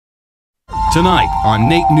Tonight on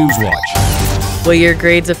NAIT NewsWatch. Will your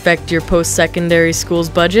grades affect your post-secondary school's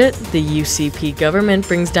budget? The UCP government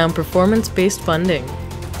brings down performance-based funding.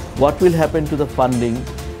 What will happen to the funding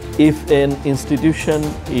if an institution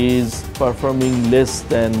is performing less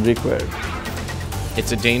than required?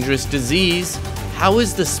 It's a dangerous disease. How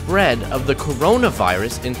is the spread of the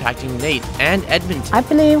coronavirus impacting NAIT and Edmonton? I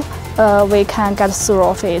believe we can get through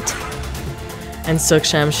of it. And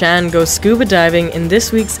Suksham Shan goes scuba diving in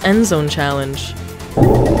this week's End Zone Challenge.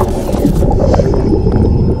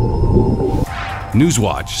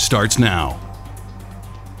 NewsWatch starts now.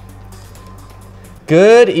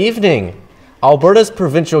 Good evening. Alberta's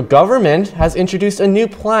provincial government has introduced a new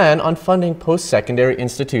plan on funding post-secondary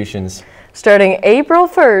institutions. Starting April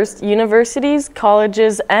 1st, universities,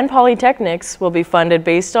 colleges, and polytechnics will be funded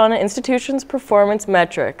based on an institution's performance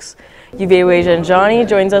metrics. Uviwe Janjani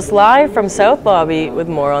joins us live from South Lobby with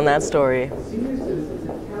more on that story.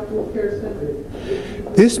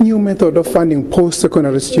 This new method of funding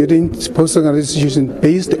post-secondary institutions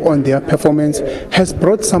based on their performance has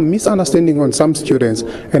brought some misunderstanding on some students,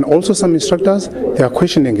 and also some instructors, they are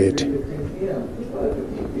questioning it.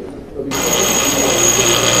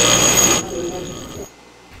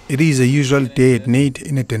 It is a usual day at NAIT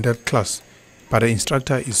in a dental class, but the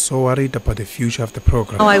instructor is so worried about the future of the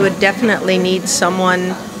program. Oh, I would definitely need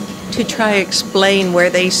someone to try to explain where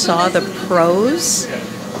they saw the pros.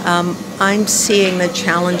 I'm seeing the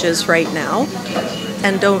challenges right now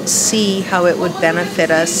and don't see how it would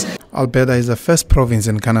benefit us. Alberta is the first province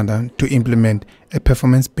in Canada to implement a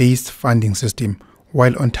performance-based funding system,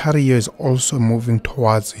 while Ontario is also moving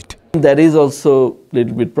towards it. That is also a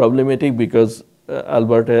little bit problematic because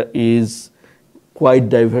Alberta is quite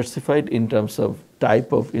diversified in terms of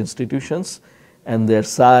type of institutions and their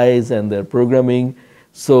size and their programming.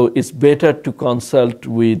 So it's better to consult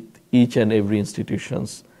with each and every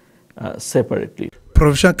institutions separately.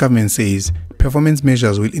 Provincial government says performance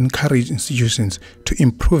measures will encourage institutions to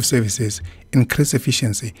improve services, increase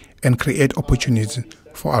efficiency, and create opportunities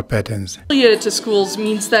for Albertans. To schools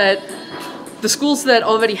means that the schools that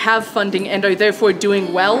already have funding and are therefore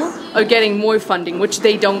doing well are getting more funding, which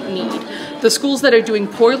they don't need. The schools that are doing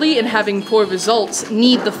poorly and having poor results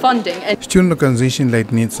need the funding. And student organizations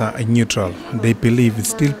like NAIT are neutral. They believe it's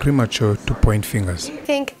still premature to point fingers. I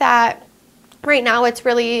think that right now it's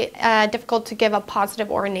really difficult to give a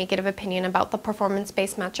positive or a negative opinion about the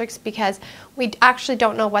performance-based metrics because we actually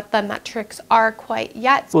don't know what the metrics are quite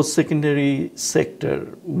yet. Post-secondary sector,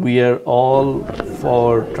 we are all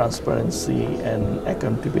for transparency and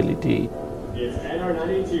accountability. It's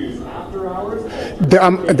NR92's After Hours.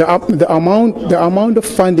 The amount of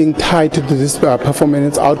funding tied to this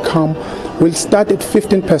performance outcome will start at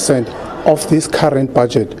 15% of this current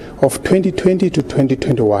budget of 2020 to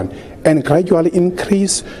 2021 and gradually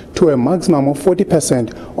increase to a maximum of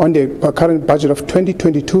 40% on the current budget of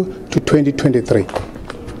 2022 to 2023.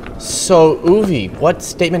 So, Uvi, what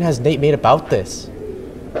statement has NAIT made about this?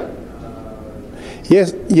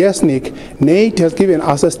 Yes, Nick. NAIT has given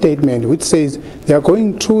us a statement which says they are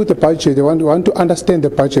going through the budget. They want to understand the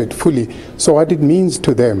budget fully, so what it means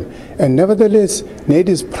to them. And nevertheless, NAIT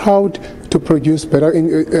is proud to produce better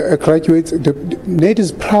graduates. NAIT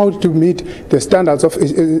is proud to meet the standards of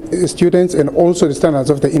students and also the standards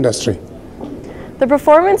of the industry. The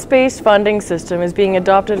performance-based funding system is being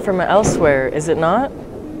adopted from elsewhere, is it not?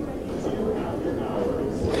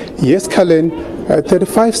 Yes, Kalen.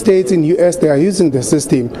 35 states in US, they are using the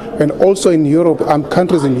system, and also in Europe,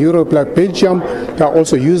 countries in Europe like Belgium, they are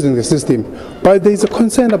also using the system. But there is a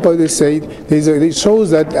concern about this. It shows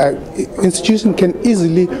that institutions can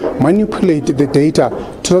easily manipulate the data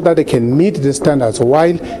so that they can meet the standards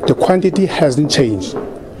while the quantity hasn't changed.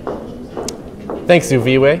 Thanks,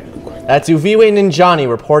 Uviwe. That's Uviwe Ninjani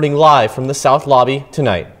reporting live from the South Lobby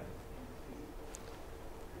tonight.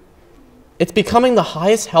 It's becoming the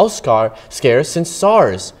highest health scare since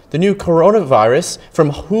SARS. The new coronavirus from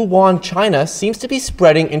Wuhan, China seems to be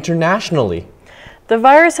spreading internationally. The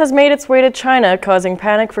virus has made its way to China, causing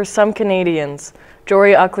panic for some Canadians.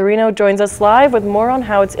 Jory Aclarino joins us live with more on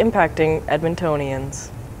how it's impacting Edmontonians.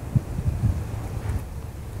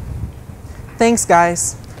 Thanks,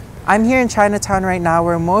 guys. I'm here in Chinatown right now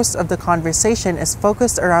where most of the conversation is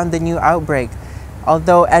focused around the new outbreak.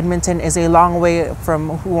 Although Edmonton is a long way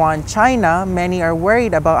from Wuhan, China, many are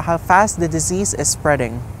worried about how fast the disease is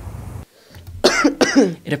spreading.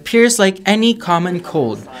 It appears like any common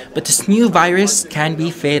cold, but this new virus can be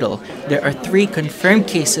fatal. There are 3 confirmed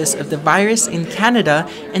cases of the virus in Canada,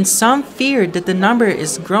 and some feared that the number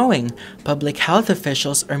is growing. Public health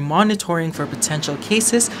officials are monitoring for potential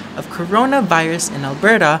cases of coronavirus in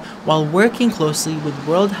Alberta while working closely with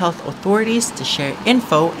World Health authorities to share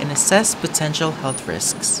info and assess potential health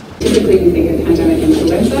risks. Typically, we think of pandemic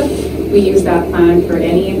influenza. We use that plan for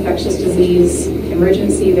any infectious disease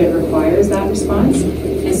emergency that requires that response.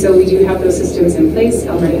 And so we do have those systems in place.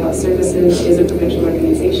 Alberta Health Services is a provincial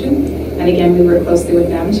organization. And again, we work closely with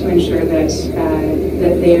them to ensure that,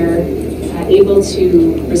 they're able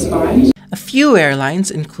to respond. A few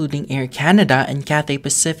airlines, including Air Canada and Cathay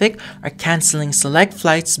Pacific, are canceling select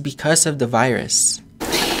flights because of the virus.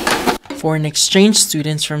 Foreign exchange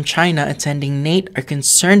students from China attending NAIT are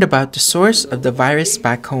concerned about the source of the virus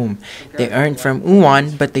back home. They aren't from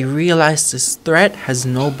Wuhan, but they realize this threat has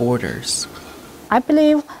no borders. I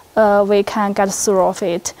believe we can get through of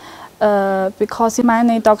it because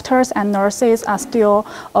many doctors and nurses are still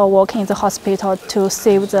working in the hospital to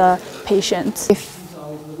save the patients. If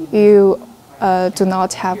you do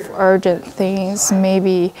not have urgent things,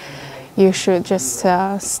 maybe you should just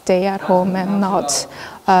stay at home and not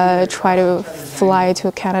try to fly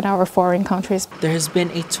to Canada or foreign countries. There has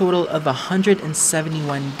been a total of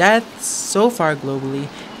 171 deaths so far globally,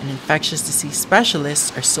 and infectious disease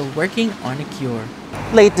specialists are still working on a cure.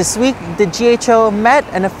 Late this week, the WHO met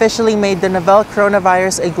and officially made the novel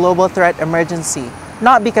coronavirus a global threat emergency.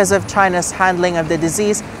 Not because of China's handling of the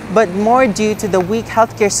disease, but more due to the weak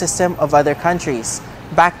healthcare system of other countries.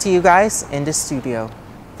 Back to you guys in the studio.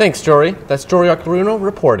 Thanks, Jory. That's Jory Octaruno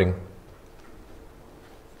reporting.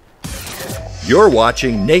 You're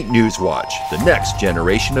watching NAIT NewsWatch, the next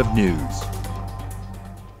generation of news.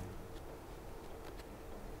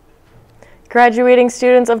 Graduating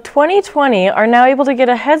students of 2020 are now able to get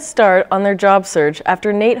a head start on their job search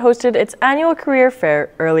after NAIT hosted its annual career fair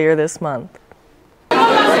earlier this month.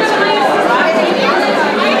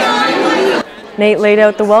 NAIT laid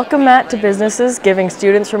out the welcome mat to businesses, giving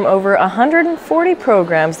students from over 140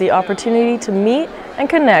 programs the opportunity to meet and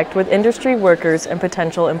connect with industry workers and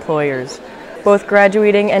potential employers. Both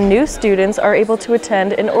graduating and new students are able to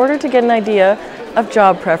attend in order to get an idea of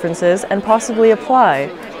job preferences and possibly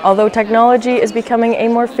apply, although technology is becoming a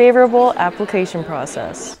more favorable application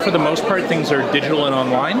process. For the most part, things are digital and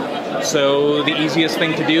online, so the easiest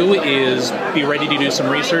thing to do is be ready to do some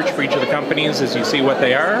research for each of the companies as you see what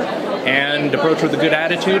they are, and approach with a good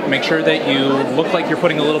attitude. Make sure that you look like you're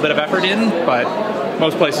putting a little bit of effort in, but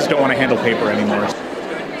most places don't want to handle paper anymore.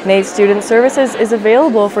 NAIT Student Services is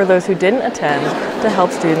available for those who didn't attend to help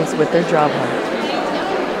students with their job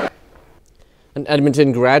hunt. An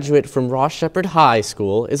Edmonton graduate from Ross Shepherd High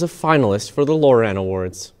School is a finalist for the Loran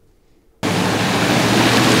Awards.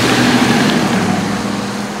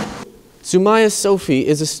 Sumaya Sophie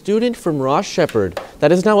is a student from Ross Shepherd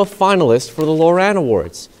that is now a finalist for the Loran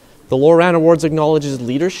Awards. The Loran Awards acknowledges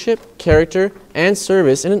leadership, character, and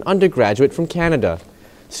service in an undergraduate from Canada.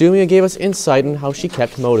 Sumia gave us insight on how she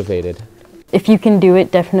kept motivated. If you can do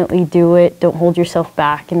it, definitely do it. Don't hold yourself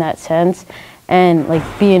back in that sense. And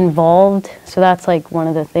be involved. So that's one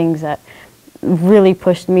of the things that really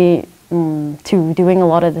pushed me to doing a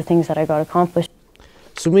lot of the things that I got accomplished.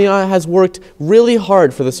 Sumia has worked really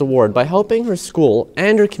hard for this award by helping her school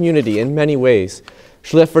and her community in many ways.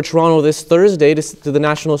 She left for Toronto this Thursday to the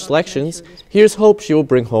national selections. Here's hope she will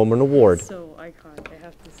bring home an award.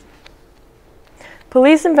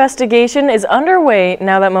 Police investigation is underway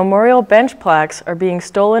now that memorial bench plaques are being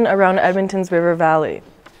stolen around Edmonton's River Valley.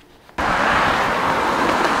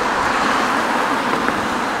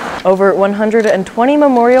 Over 120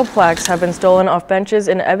 memorial plaques have been stolen off benches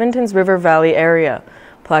in Edmonton's River Valley area.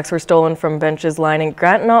 Plaques were stolen from benches lining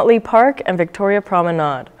Grant Notley Park and Victoria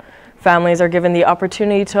Promenade. Families are given the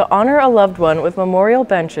opportunity to honor a loved one with memorial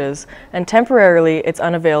benches, and temporarily it's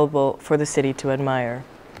unavailable for the city to admire.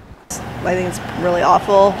 I think it's really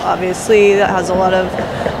awful. Obviously, that has a lot of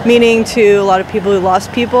meaning to a lot of people who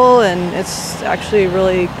lost people, and it's actually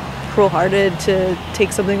really cruel-hearted to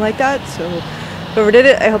take something like that. So whoever did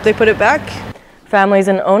it, I hope they put it back. Families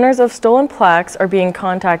and owners of stolen plaques are being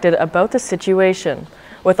contacted about the situation.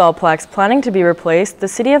 With all plaques planning to be replaced, the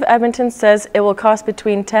City of Edmonton says it will cost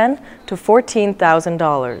between $10,000 to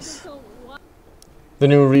 $14,000. The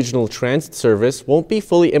new regional transit service won't be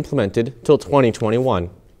fully implemented till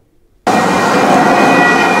 2021.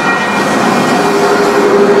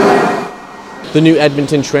 The new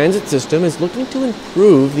Edmonton transit system is looking to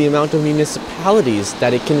improve the amount of municipalities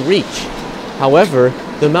that it can reach. However,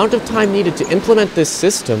 the amount of time needed to implement this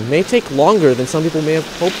system may take longer than some people may have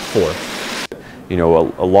hoped for. You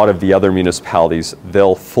know, a lot of the other municipalities,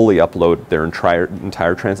 they'll fully upload their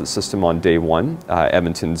entire transit system on day one.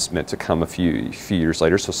 Edmonton's meant to come a few years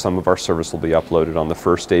later, so some of our service will be uploaded on the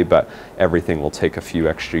first day, but everything will take a few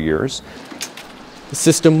extra years. The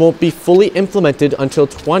system won't be fully implemented until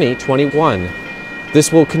 2021.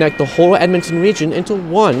 This will connect the whole Edmonton region into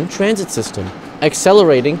one transit system,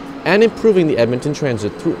 accelerating and improving the Edmonton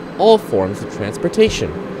Transit through all forms of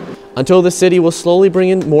transportation, until the city will slowly bring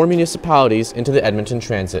in more municipalities into the Edmonton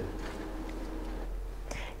Transit.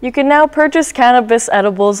 You can now purchase cannabis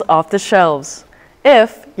edibles off the shelves,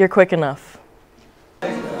 if you're quick enough.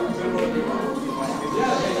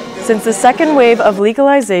 Since the second wave of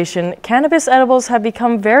legalization, cannabis edibles have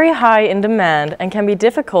become very high in demand and can be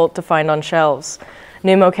difficult to find on shelves.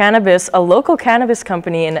 Pneumo Cannabis, a local cannabis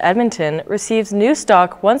company in Edmonton, receives new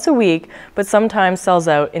stock once a week, but sometimes sells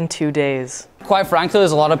out in 2 days. Quite frankly,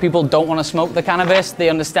 there's a lot of people don't want to smoke the cannabis. They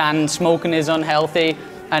understand smoking is unhealthy,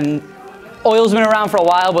 and oil's been around for a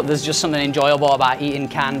while, but there's just something enjoyable about eating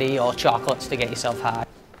candy or chocolates to get yourself high.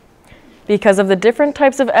 Because of the different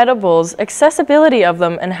types of edibles, accessibility of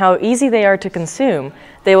them, and how easy they are to consume,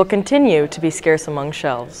 they will continue to be scarce among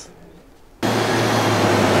shelves.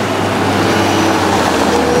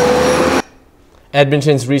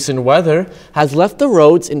 Edmonton's recent weather has left the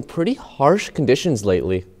roads in pretty harsh conditions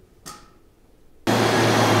lately.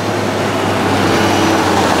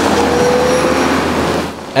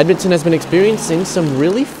 Edmonton has been experiencing some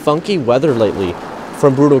really funky weather lately.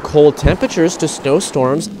 From brutal cold temperatures to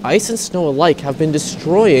snowstorms, ice and snow alike have been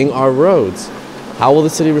destroying our roads. How will the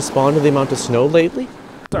city respond to the amount of snow lately?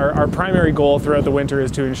 Our primary goal throughout the winter is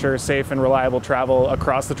to ensure safe and reliable travel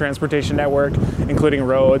across the transportation network, including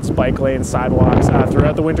roads, bike lanes, sidewalks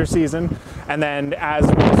throughout the winter season. And then as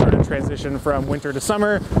we sort of transition from winter to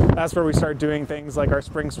summer, that's where we start doing things like our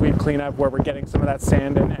spring sweep cleanup, where we're getting some of that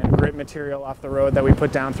sand and grit material off the road that we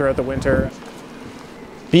put down throughout the winter.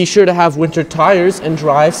 Be sure to have winter tires and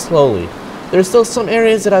drive slowly. There are still some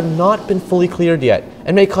areas that have not been fully cleared yet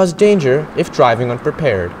and may cause danger if driving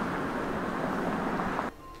unprepared.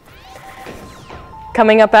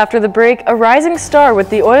 Coming up after the break, a rising star with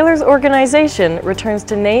the Oilers organization returns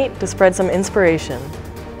to NAIT to spread some inspiration.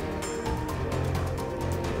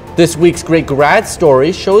 This week's Great Grad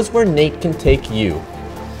Story shows where NAIT can take you.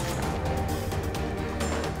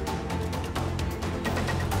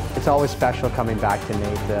 It's always special coming back to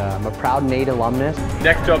NAIT. I'm a proud NAIT alumnus.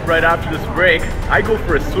 Next up, right after this break, I go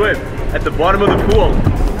for a swim at the bottom of the pool.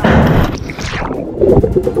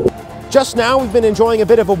 Just now, we've been enjoying a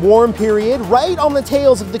bit of a warm period, right on the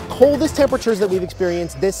tails of the coldest temperatures that we've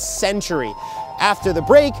experienced this century. After the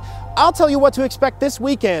break, I'll tell you what to expect this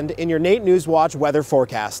weekend in your NAIT NewsWatch weather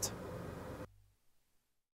forecast.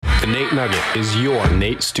 The NAIT Nugget is your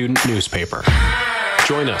NAIT student newspaper.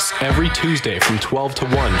 Join us every Tuesday from 12 to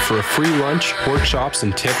 1 for a free lunch, workshops,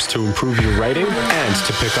 and tips to improve your writing and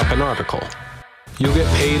to pick up an article. You'll get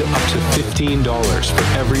paid up to $15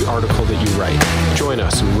 for every article that you write. Join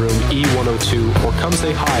us in room E102 or come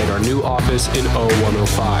say hi at our new office in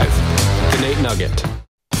O105. The NAIT Nugget.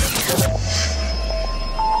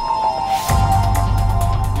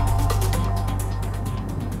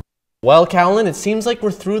 Well, Callan, it seems like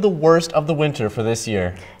we're through the worst of the winter for this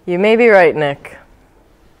year. You may be right, Nick.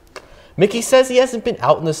 Mickey says he hasn't been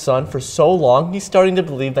out in the sun for so long, he's starting to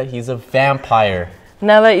believe that he's a vampire.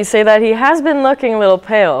 Now that you say that, he has been looking a little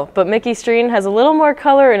pale, but Mickey Streen has a little more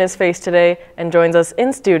color in his face today and joins us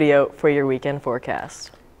in studio for your weekend forecast.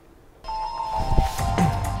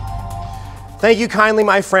 Thank you kindly,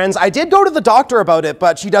 my friends. I did go to the doctor about it,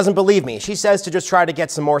 but she doesn't believe me. She says to just try to get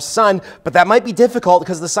some more sun, but that might be difficult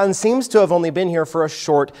because the sun seems to have only been here for a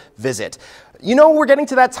short visit. You know, we're getting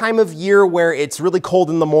to that time of year where it's really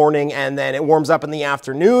cold in the morning and then it warms up in the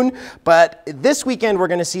afternoon. But this weekend, we're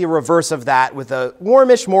going to see a reverse of that with a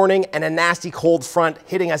warmish morning and a nasty cold front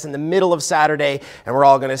hitting us in the middle of Saturday. And we're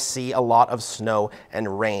all going to see a lot of snow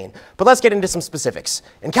and rain. But let's get into some specifics.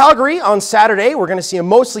 In Calgary on Saturday, we're going to see a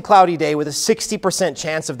mostly cloudy day with a 60%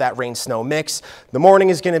 chance of that rain-snow mix. The morning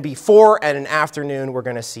is going to be 4 and in afternoon, we're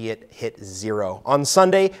going to see it hit 0. On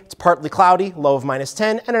Sunday, it's partly cloudy, low of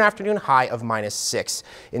 -10 and an afternoon high of -6.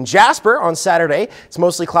 In Jasper on Saturday, it's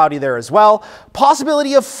mostly cloudy there as well.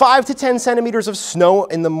 Possibility of 5 to 10 centimeters of snow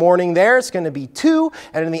in the morning there. It's going to be 2,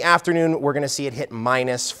 and in the afternoon, we're going to see it hit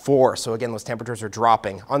 -4. So again, those temperatures are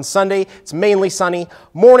dropping. On Sunday, it's mainly sunny.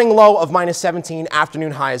 Morning low of -17,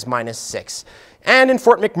 afternoon high is -6. And in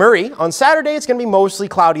Fort McMurray, on Saturday, it's going to be mostly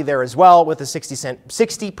cloudy there as well, with a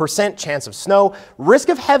 60% chance of snow. Risk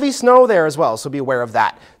of heavy snow there as well, so be aware of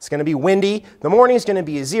that. It's going to be windy. The morning is going to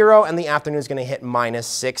be a 0, and the afternoon is going to hit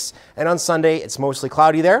 -6. And on Sunday, it's mostly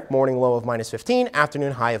cloudy there. Morning low of -15,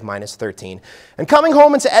 afternoon high of -13. And coming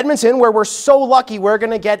home into Edmonton, where we're so lucky we're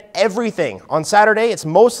going to get everything. On Saturday, it's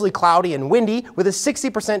mostly cloudy and windy, with a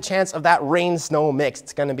 60% chance of that rain-snow mix.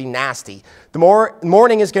 It's going to be nasty. The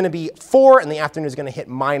morning is going to be 4, and the afternoon is going to hit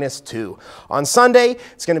 -2. On Sunday,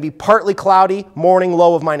 it's going to be partly cloudy, morning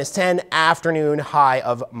low of -10, afternoon high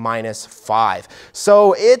of -5.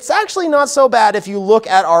 So it's actually not so bad if you look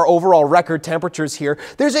at our overall record temperatures here.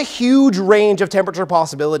 There's a huge range of temperature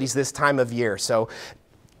possibilities this time of year. So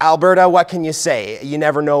Alberta, what can you say? You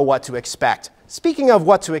never know what to expect. Speaking of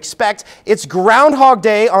what to expect, it's Groundhog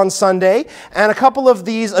Day on Sunday, and a couple of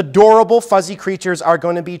these adorable fuzzy creatures are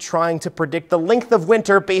going to be trying to predict the length of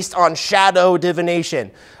winter based on shadow divination,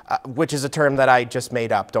 which is a term that I just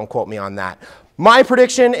made up. Don't quote me on that. My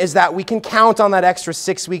prediction is that we can count on that extra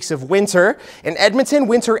 6 weeks of winter. In Edmonton,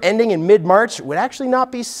 winter ending in mid-March would actually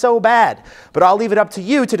not be so bad, but I'll leave it up to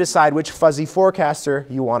you to decide which fuzzy forecaster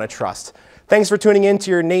you want to trust. Thanks for tuning in to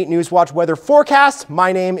your NAIT NewsWatch weather forecast.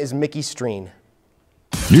 My name is Mickey Streen.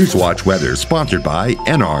 NewsWatch Weather, sponsored by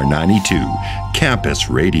NR92, Campus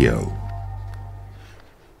Radio.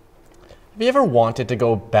 Have you ever wanted to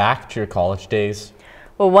go back to your college days?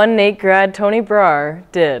 Well, one NAIT grad, Tony Brar,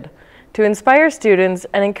 did, to inspire students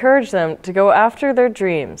and encourage them to go after their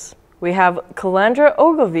dreams. We have Calandra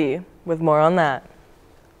Ogilvie with more on that.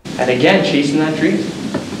 And again, chasing that dream.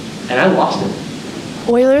 And I lost it.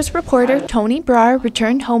 Oilers reporter Tony Brar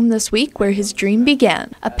returned home this week where his dream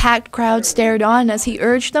began. A packed crowd stared on as he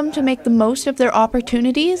urged them to make the most of their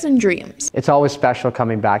opportunities and dreams. It's always special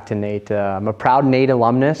coming back to NAIT. I'm a proud NAIT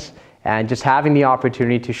alumnus, and just having the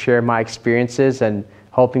opportunity to share my experiences and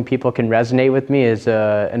hoping people can resonate with me is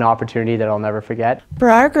an opportunity that I'll never forget.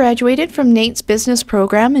 Brar graduated from NAIT's business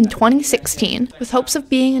program in 2016 with hopes of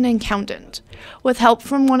being an accountant. With help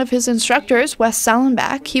from one of his instructors, Wes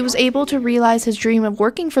Sallenbach, he was able to realize his dream of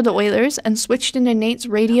working for the Oilers and switched into NAIT's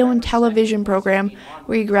radio and television program,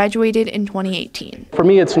 where he graduated in 2018. For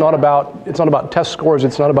me, it's not about test scores.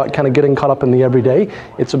 It's not about kind of getting caught up in the everyday.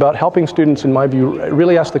 It's about helping students, in my view,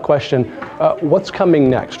 really ask the question, what's coming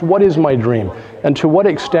next? What is my dream? And to what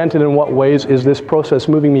extent and in what ways is this process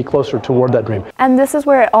moving me closer toward that dream? And this is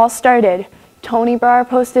where it all started. Tony Brar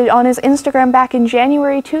posted on his Instagram back in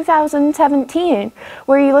January 2017,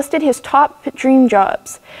 where he listed his top dream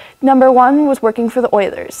jobs. Number 1 was working for the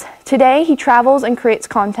Oilers. Today, he travels and creates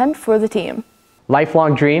content for the team.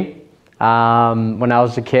 Lifelong dream. When I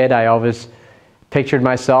was a kid, I always pictured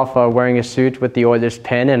myself wearing a suit with the Oilers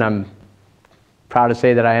pin, and I'm proud to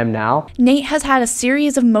say that I am now. NAIT has had a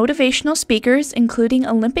series of motivational speakers, including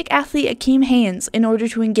Olympic athlete Akeem Haynes, in order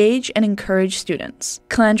to engage and encourage students.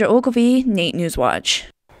 Calandra Ogilvie, NAIT NewsWatch.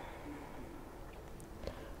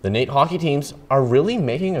 The NAIT hockey teams are really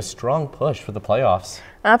making a strong push for the playoffs.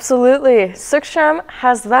 Absolutely. Suksham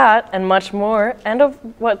has that and much more, and of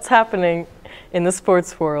what's happening in the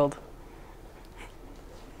sports world.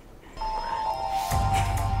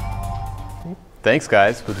 Thanks,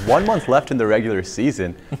 guys. With 1 month left in the regular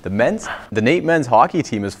season, the NAIT men's hockey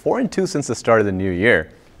team is 4-2 since the start of the new year,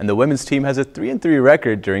 and the women's team has a 3-3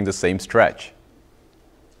 record during the same stretch.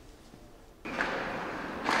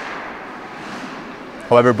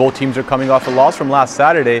 However, both teams are coming off a loss from last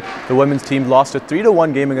Saturday. The women's team lost a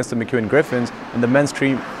 3-1 game against the McEwen Griffins, and the men's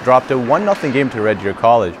team dropped a 1-0 game to Red Deer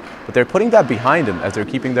College. But they're putting that behind them as they're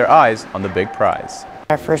keeping their eyes on the big prize.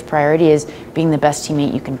 Our first priority is being the best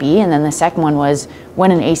teammate you can be, and then the second one was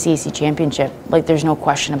win an ACAC championship. Like, there's no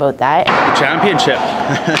question about that. The championship.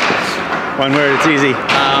 One word, it's easy.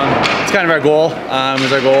 It's kind of our goal.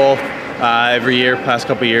 It's our goal every year, past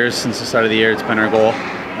couple of years since the start of the year. It's been our goal.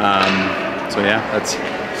 So yeah,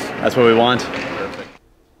 that's what we want.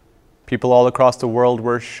 People all across the world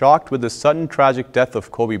were shocked with the sudden tragic death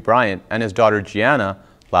of Kobe Bryant and his daughter Gianna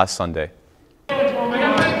last Sunday.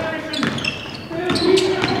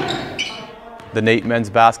 The NAIT men's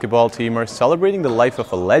basketball team are celebrating the life of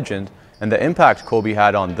a legend and the impact Kobe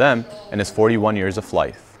had on them in his 41 years of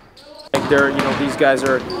life. Like these guys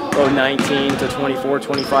are 19 to 24,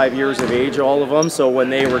 25 years of age, all of them. So when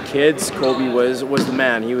they were kids, Kobe was the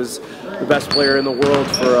man. He was the best player in the world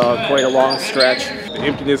for quite a long stretch. The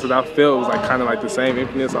emptiness that I felt was kind of the same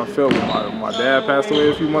emptiness I felt when my dad passed away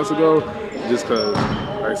a few months ago. Just because,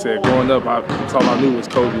 like I said, growing up, that's all I knew was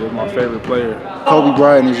Kobe. He was my favorite player. Kobe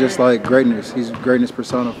Bryant is just like greatness. He's greatness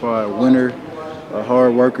personified. A winner, a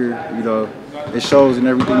hard worker. It shows in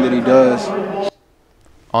everything that he does.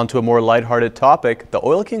 On to a more lighthearted topic, the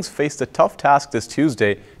Oil Kings faced a tough task this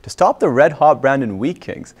Tuesday to stop the red-hot Brandon Wheat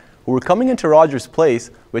Kings, who were coming into Rogers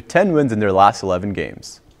Place with 10 wins in their last 11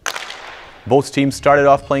 games. Both teams started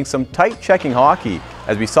off playing some tight checking hockey,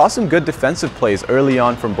 as we saw some good defensive plays early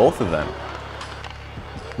on from both of them.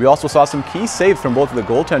 We also saw some key saves from both of the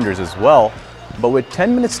goaltenders as well, but with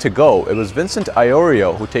 10 minutes to go, it was Vincent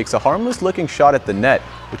Iorio who takes a harmless-looking shot at the net,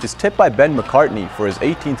 which is tipped by Ben McCartney for his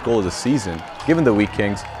 18th goal of the season, giving the Wheat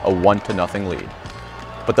Kings a 1-0 lead.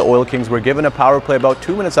 But the Oil Kings were given a power play about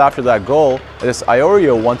 2 minutes after that goal, and it's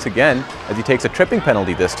Iorio once again, as he takes a tripping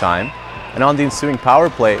penalty this time. And on the ensuing power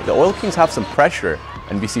play, the Oil Kings have some pressure,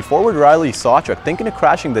 and we see forward Riley Sawchuk thinking of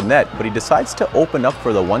crashing the net, but he decides to open up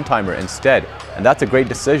for the one-timer instead, and that's a great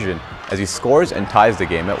decision, as he scores and ties the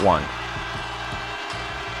game at 1.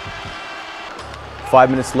 5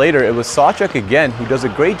 minutes later, it was Sawchuk again who does a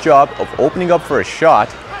great job of opening up for a shot,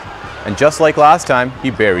 and just like last time, he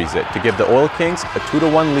buries it to give the Oil Kings a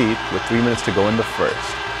 2-1 lead with 3 minutes to go in the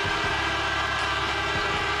first.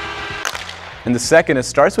 In the second, it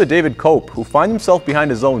starts with David Cope, who finds himself behind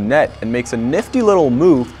his own net and makes a nifty little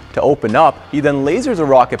move to open up. He then lasers a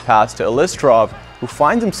rocket pass to Ilistrov, who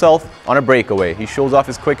finds himself on a breakaway. He shows off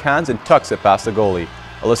his quick hands and tucks it past the goalie.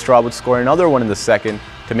 Ilistrov would score another one in the second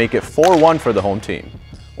to make it 4-1 for the home team.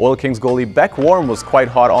 Oil Kings goalie Beck Warm was quite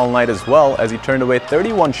hot all night as well, as he turned away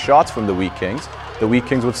 31 shots from the Wheat Kings. The Wheat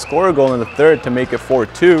Kings would score a goal in the third to make it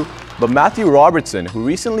 4-2, but Matthew Robertson, who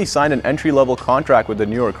recently signed an entry-level contract with the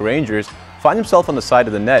New York Rangers, finds himself on the side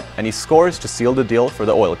of the net, and he scores to seal the deal for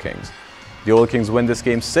the Oil Kings. The Oil Kings win this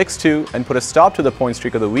game 6-2 and put a stop to the point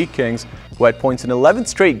streak of the Wheat Kings, who had points in 11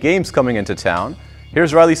 straight games coming into town.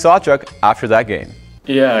 Here's Riley Sawchuk after that game.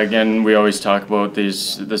 Yeah, again, we always talk about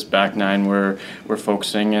this back nine where we're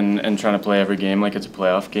focusing and trying to play every game like it's a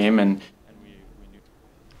playoff game. And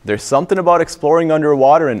there's something about exploring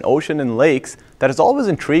underwater in ocean and lakes that has always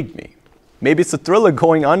intrigued me. Maybe it's the thrill of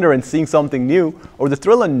going under and seeing something new, or the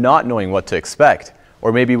thrill of not knowing what to expect,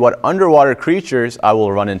 or maybe what underwater creatures I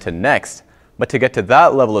will run into next. But to get to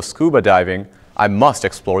that level of scuba diving, I must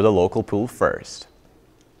explore the local pool first.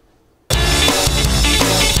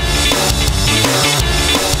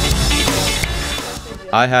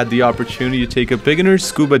 I had the opportunity to take a beginner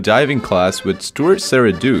scuba diving class with Stuart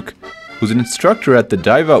Saraduke, who's an instructor at the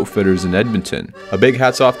Dive Outfitters in Edmonton. A big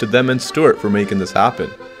hats off to them and Stuart for making this happen.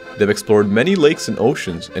 They've explored many lakes and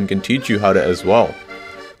oceans and can teach you how to as well.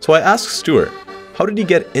 So I asked Stuart, how did he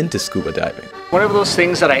get into scuba diving? One of those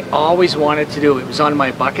things that I always wanted to do. It was on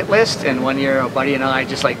my bucket list, and one year a buddy and I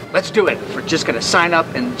just like, let's do it. We're just gonna sign up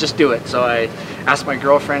and just do it. So I asked my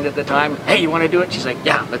girlfriend at the time, hey, you wanna do it? She's like,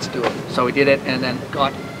 yeah, let's do it. So we did it and then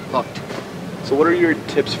got hooked. So what are your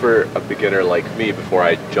tips for a beginner like me before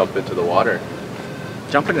I jump into the water?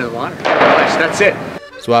 Jump into the water? Gosh, that's it.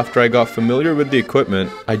 So after I got familiar with the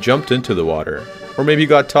equipment, I jumped into the water. Or maybe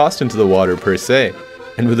got tossed into the water per se.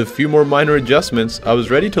 And with a few more minor adjustments, I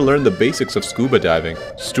was ready to learn the basics of scuba diving.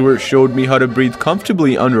 Stuart showed me how to breathe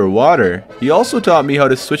comfortably underwater. He also taught me how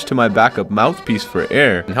to switch to my backup mouthpiece for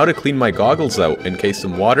air and how to clean my goggles out in case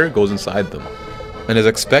some water goes inside them. And as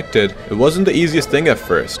expected, it wasn't the easiest thing at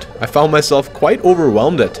first. I found myself quite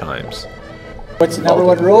overwhelmed at times. What's the number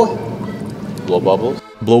one rule? Blow bubbles?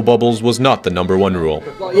 Blow bubbles was not the number one rule.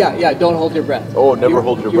 Well, yeah, don't hold your breath. Oh, never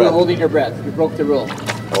hold your breath. You were holding your breath. You broke the rule.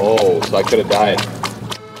 Oh, so I could have died.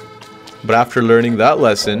 But after learning that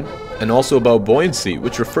lesson, and also about buoyancy,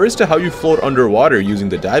 which refers to how you float underwater using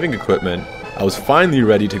the diving equipment, I was finally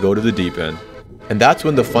ready to go to the deep end. And that's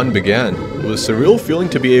when the fun began. It was a surreal feeling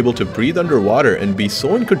to be able to breathe underwater and be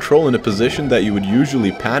so in control in a position that you would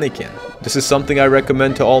usually panic in. This is something I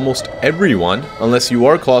recommend to almost everyone, unless you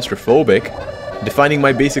are claustrophobic. Defining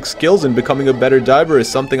my basic skills and becoming a better diver is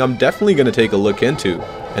something I'm definitely going to take a look into.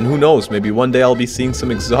 And who knows, maybe one day I'll be seeing some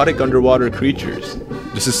exotic underwater creatures.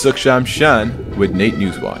 This is Suksham Shan with NAIT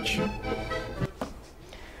NewsWatch.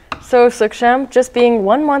 So Suksham, just being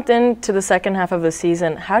 1 month into the second half of the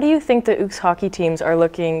season, how do you think the Ooks hockey teams are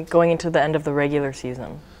looking going into the end of the regular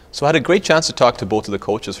season? So I had a great chance to talk to both of the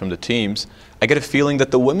coaches from the teams. I get a feeling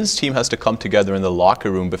that the women's team has to come together in the locker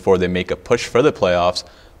room before they make a push for the playoffs.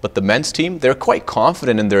 But the men's team, they're quite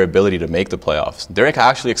confident in their ability to make the playoffs. They're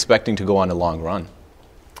actually expecting to go on a long run.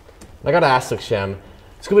 I gotta ask Suksham,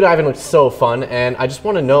 scuba diving looks so fun, and I just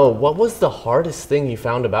want to know, what was the hardest thing you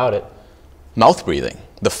found about it? Mouth breathing.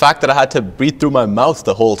 The fact that I had to breathe through my mouth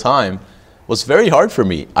the whole time was very hard for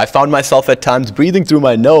me. I found myself at times breathing through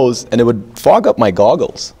my nose, and it would fog up my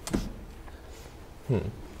goggles.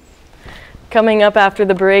 Coming up after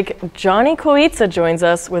the break, Johnny Koitsa joins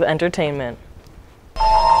us with entertainment.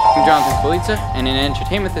 I'm Jonathan Felica, and in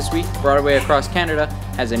entertainment this week, Broadway Across Canada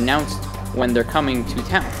has announced when they're coming to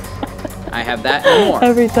town. I have that and more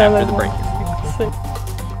Every time after the break.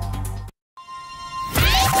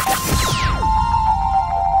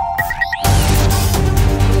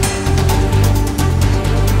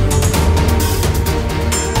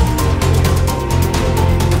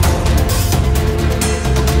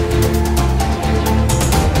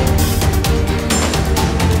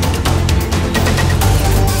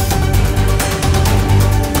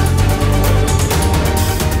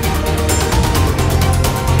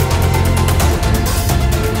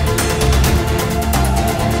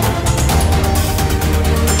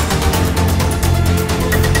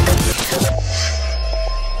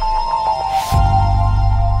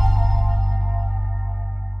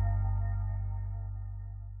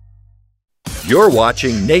 You're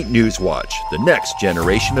watching NAIT NewsWatch, the next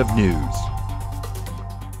generation of news.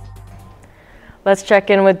 Let's check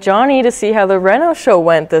in with Johnny to see how the Reno show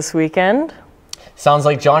went this weekend. Sounds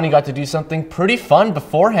like Johnny got to do something pretty fun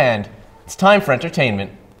beforehand. It's time for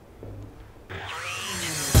entertainment.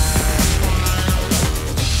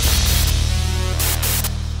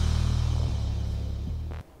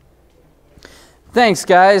 Thanks,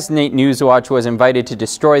 guys. NAIT NewsWatch was invited to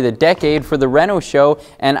destroy the decade for the Reno show,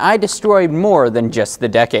 and I destroyed more than just the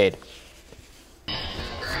decade.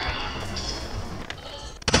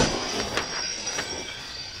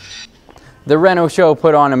 The Reno show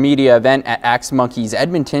put on a media event at Axe Monkeys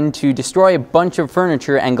Edmonton to destroy a bunch of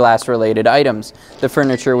furniture and glass-related items. The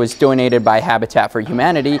furniture was donated by Habitat for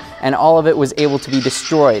Humanity, and all of it was able to be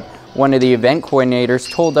destroyed. One of the event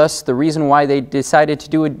coordinators told us the reason why they decided to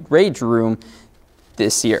do a rage room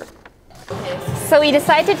this year. So we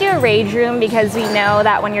decided to do a rage room because we know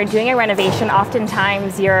that when you're doing a renovation,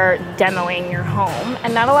 oftentimes you're demoing your home,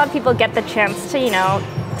 and not a lot of people get the chance to, you know,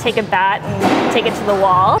 take a bat and take it to the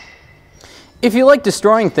wall. If you like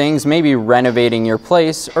destroying things, maybe renovating your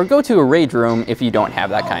place, or go to a rage room if you don't have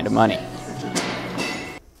that kind of money.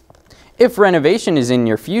 If renovation is in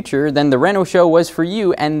your future, then the Reno show was for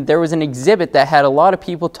you, and there was an exhibit that had a lot of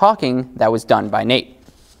people talking that was done by NAIT.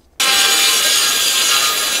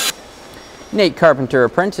 NAIT Carpenter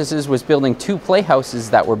Apprentices was building 2 playhouses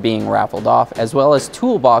that were being raffled off, as well as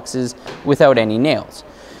toolboxes without any nails.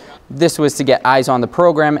 This was to get eyes on the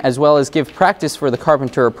program, as well as give practice for the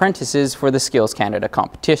Carpenter Apprentices for the Skills Canada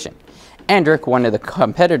competition. Andrick, one of the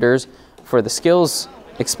competitors for the Skills,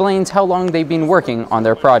 explains how long they've been working on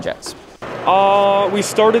their projects. We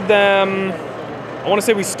started them, I want to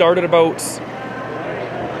say we started about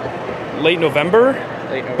late November,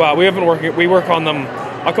 but we work on them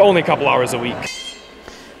only a couple hours a week.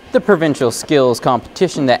 The provincial skills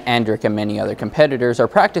competition that Andrick and many other competitors are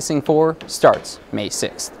practicing for starts May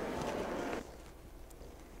 6th.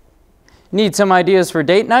 Need some ideas for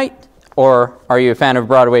date night? Or are you a fan of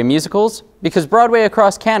Broadway musicals? Because Broadway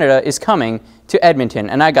Across Canada is coming to Edmonton,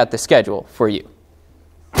 and I got the schedule for you.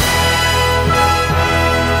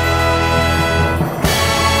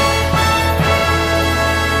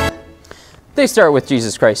 They start with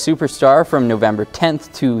Jesus Christ Superstar from November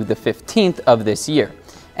 10th to the 15th of this year,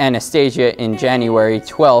 Anastasia in January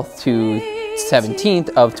 12th to 17th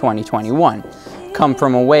of 2021, Come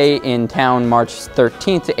From Away in town March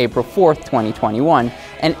 13th to April 4th, 2021,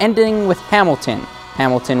 and ending with Hamilton.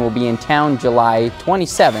 Hamilton will be in town July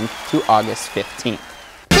 27th to August 15th.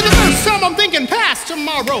 I'm thinking past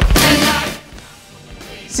tomorrow.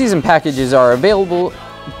 Season packages are available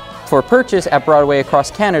for purchase at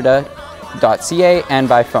BroadwayAcrossCanada.ca and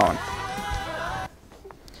by phone.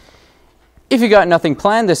 If you got nothing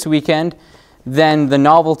planned this weekend, then the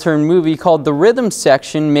novel turned movie called The Rhythm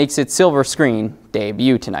Section makes its silver screen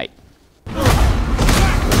debut tonight.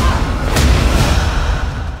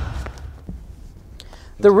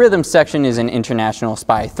 The Rhythm Section is an international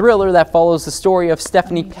spy thriller that follows the story of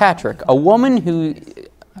Stephanie Patrick, a woman who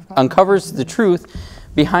uncovers the truth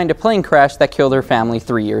behind a plane crash that killed her family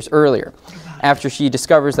 3 years earlier. After she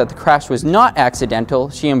discovers that the crash was not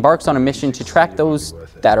accidental, she embarks on a mission to track those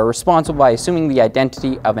that are responsible by assuming the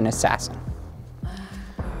identity of an assassin.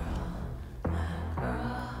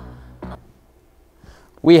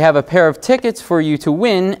 We have a pair of tickets for you to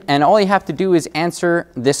win, and all you have to do is answer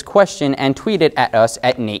this question and tweet it at us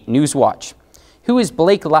at NAIT NewsWatch. Who is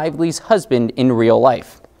Blake Lively's husband in real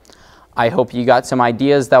life? I hope you got some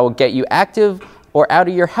ideas that will get you active or out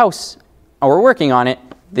of your house, or working on it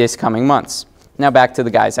this coming months. Now back to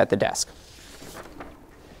the guys at the desk.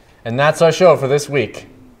 And that's our show for this week.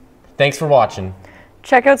 Thanks for watching.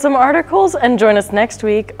 Check out some articles and join us next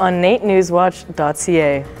week on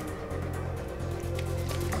naitnewswatch.ca.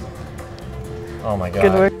 Oh my God.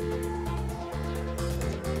 Good work.